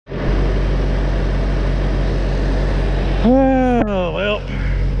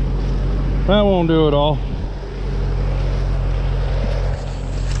That won't do it all.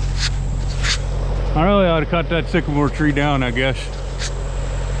 I really ought to cut that sycamore tree down, I guess.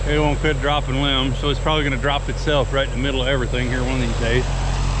 It won't quit dropping limbs, so it's probably going to drop itself right in the middle of everything here one of these days.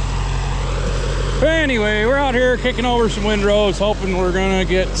 But anyway, we're out here kicking over some windrows, hoping we're going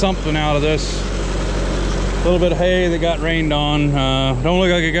to get something out of this. A little bit of hay that got rained on. Don't look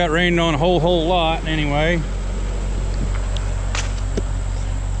like it got rained on a whole lot anyway.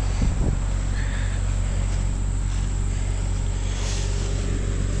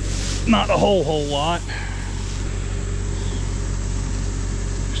 Not a whole lot.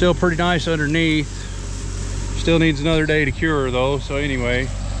 Still pretty nice underneath. Still needs another day to cure though. So anyway,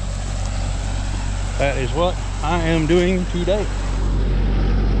 that is what I am doing today.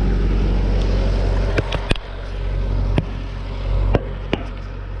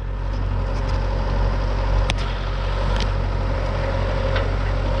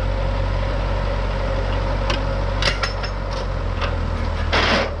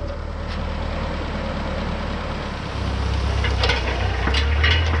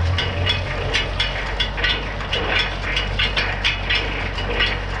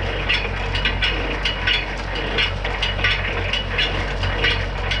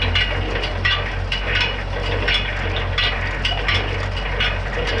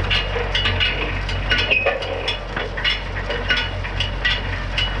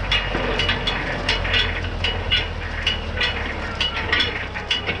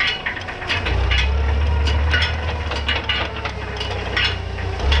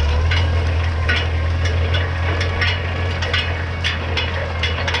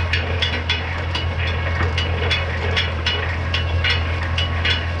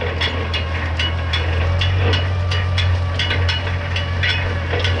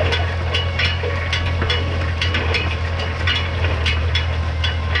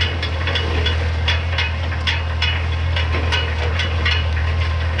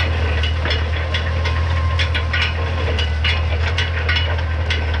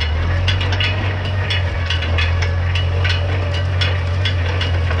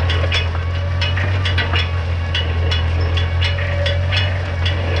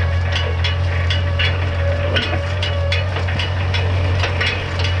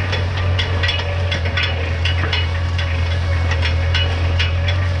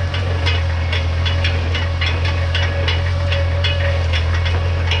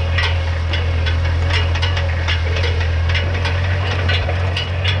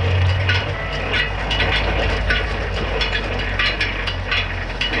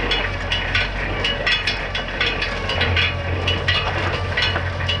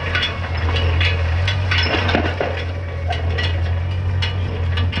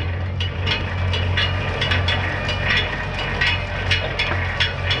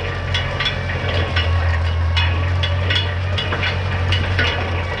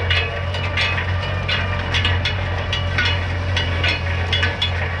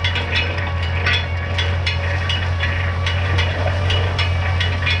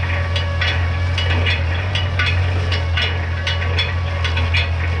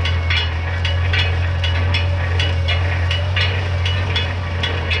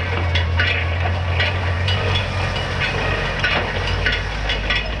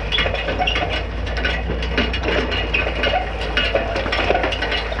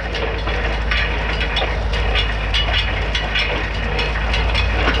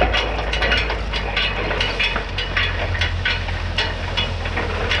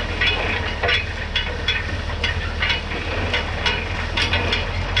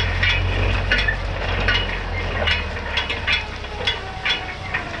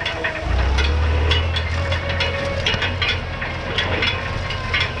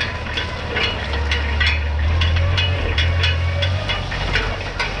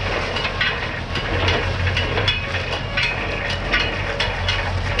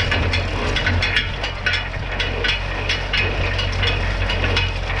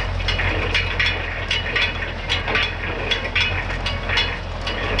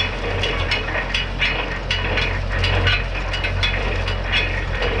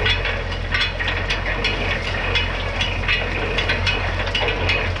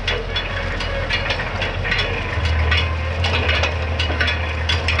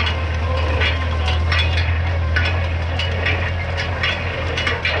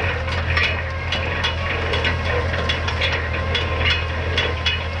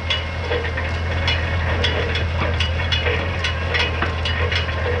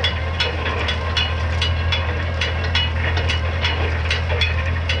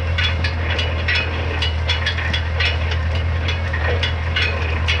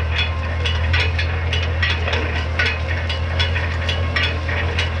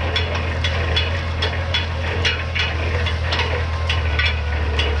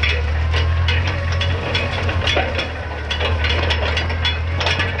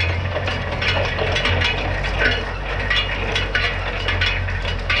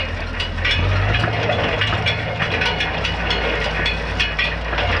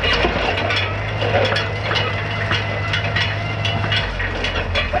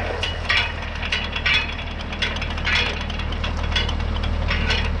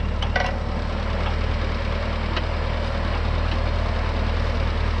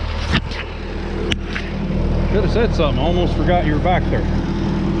 Could have said something. Almost forgot you were back there.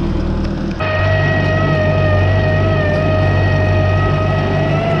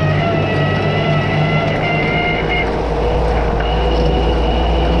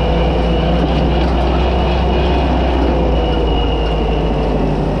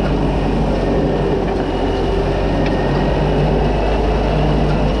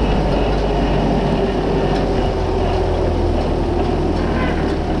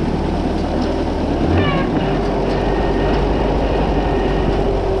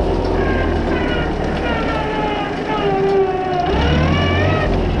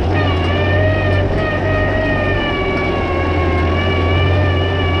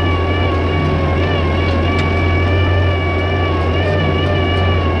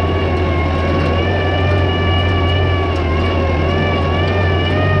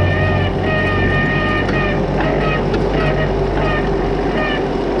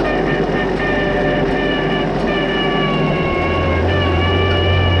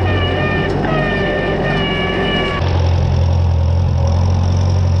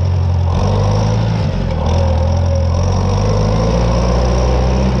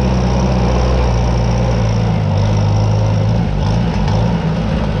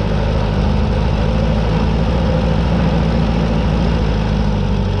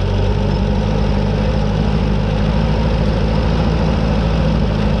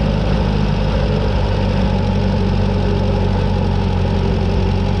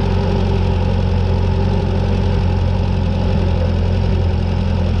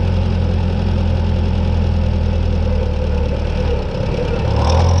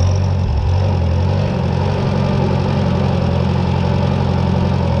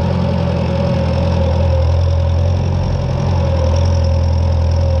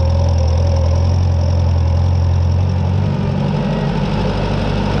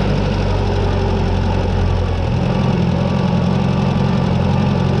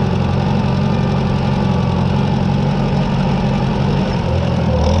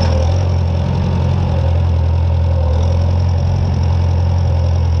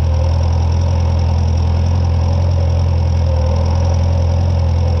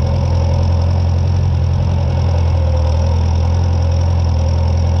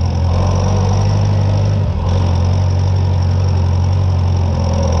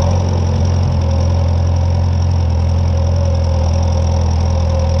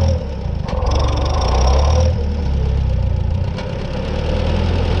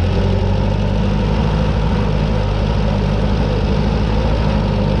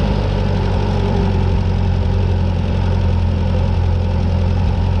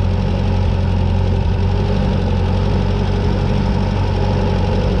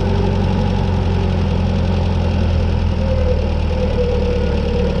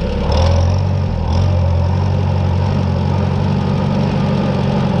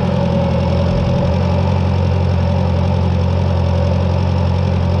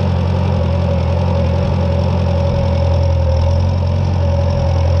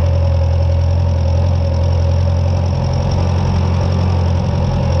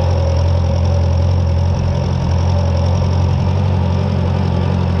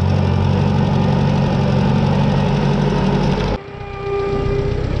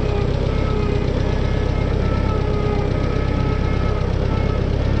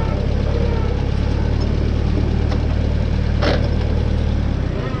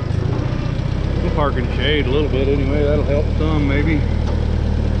 Park in the shade a little bit anyway. That'll help some maybe.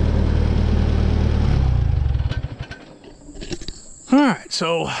 Alright,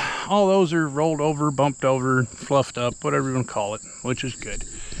 so all those are rolled over, bumped over, fluffed up, whatever you want to call it, which is good.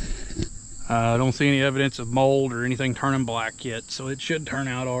 I don't see any evidence of mold or anything turning black yet, so it should turn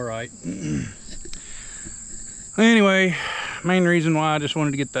out alright. Anyway, main reason why I just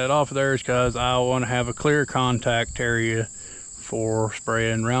wanted to get that off of there is because I want to have a clear contact area for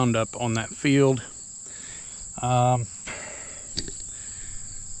spraying Roundup on that field. I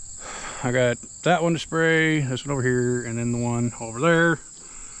got that one to spray, this one over here, and then the one over there.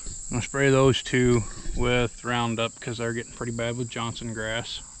 I'm gonna spray those two with Roundup because they're getting pretty bad with Johnson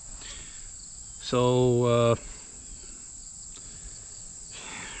grass. So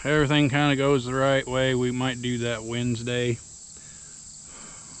everything kind of goes the right way, we might do that Wednesday.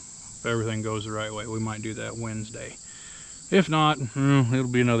 If everything goes the right way, we might do that Wednesday. If not, it'll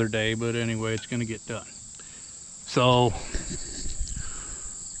be another day, but anyway, it's gonna get done. So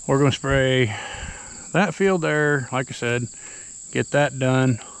we're gonna spray that field there, like I said, get that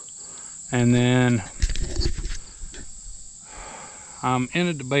done, and then I'm in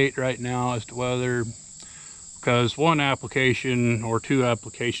a debate right now as to whether, because one application or two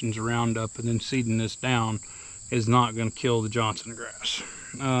applications of Roundup and then seeding this down is not going to kill the Johnson grass.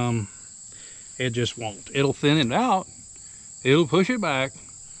 It just won't. It'll thin it out. It'll push it back.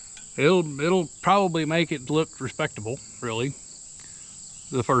 It'll probably make it look respectable, really,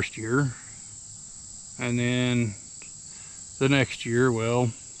 the first year. And then the next year,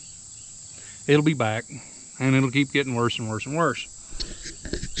 well, it'll be back, and it'll keep getting worse and worse and worse.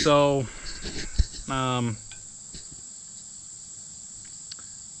 So,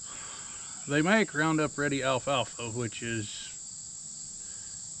 they make Roundup Ready alfalfa, which is,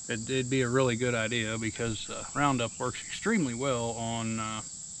 it'd be a really good idea, because Roundup works extremely well on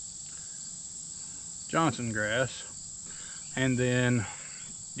Johnson grass. And then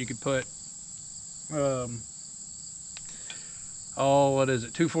you could put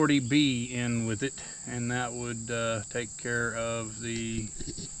 2,4-D in with it, and that would take care of the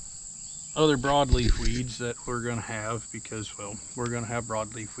other broadleaf weeds that we're going to have, because, well, we're going to have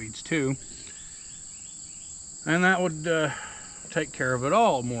broadleaf weeds too. And that would take care of it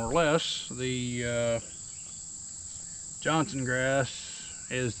all, more or less. The Johnson grass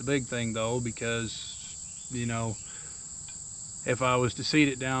is the big thing, though, because, you know, if I was to seed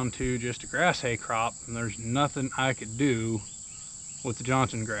it down to just a grass hay crop, there's nothing I could do with the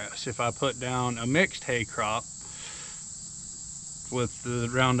Johnson grass. If I put down a mixed hay crop with the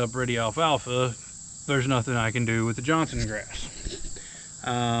Roundup Ready alfalfa, there's nothing I can do with the Johnson grass.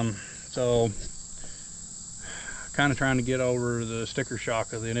 So kind of trying to get over the sticker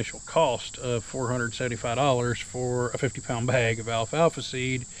shock of the initial cost of $475 for a 50-pound bag of alfalfa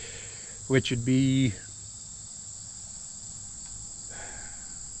seed, which would be,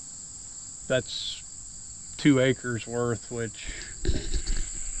 that's 2 acres worth, which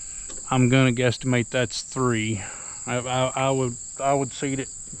I'm gonna guesstimate that's 3. I would seed it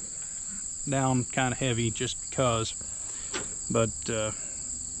down kind of heavy just because, but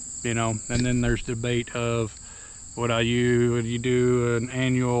you know. And then there's debate of would you do an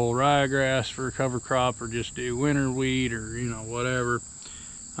annual ryegrass for a cover crop, or just do winter wheat, or, you know, whatever.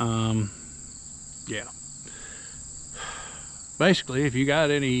 Yeah. Basically, if you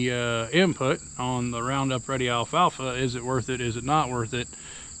got any input on the Roundup Ready alfalfa, is it worth it, is it not worth it,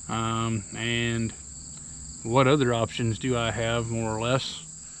 and what other options do I have, more or less,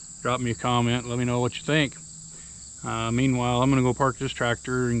 drop me a comment, let me know what you think. Meanwhile, I'm gonna go park this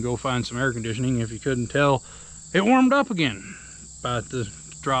tractor and go find some air conditioning. If you couldn't tell, it warmed up again by the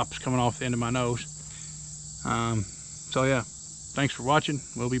drops coming off the end of my nose. So yeah, thanks for watching.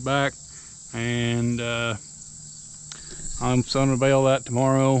 We'll be back, and I'm gonna bale that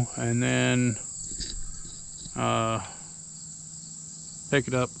tomorrow, and then pick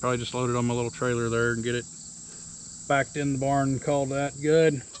it up, probably just load it on my little trailer there and get it backed in the barn and call that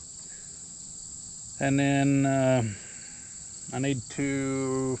good. And then I need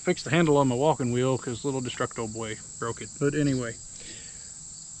to fix the handle on my walking wheel, because little Destructo boy broke it. But anyway,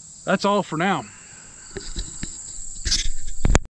 that's all for now.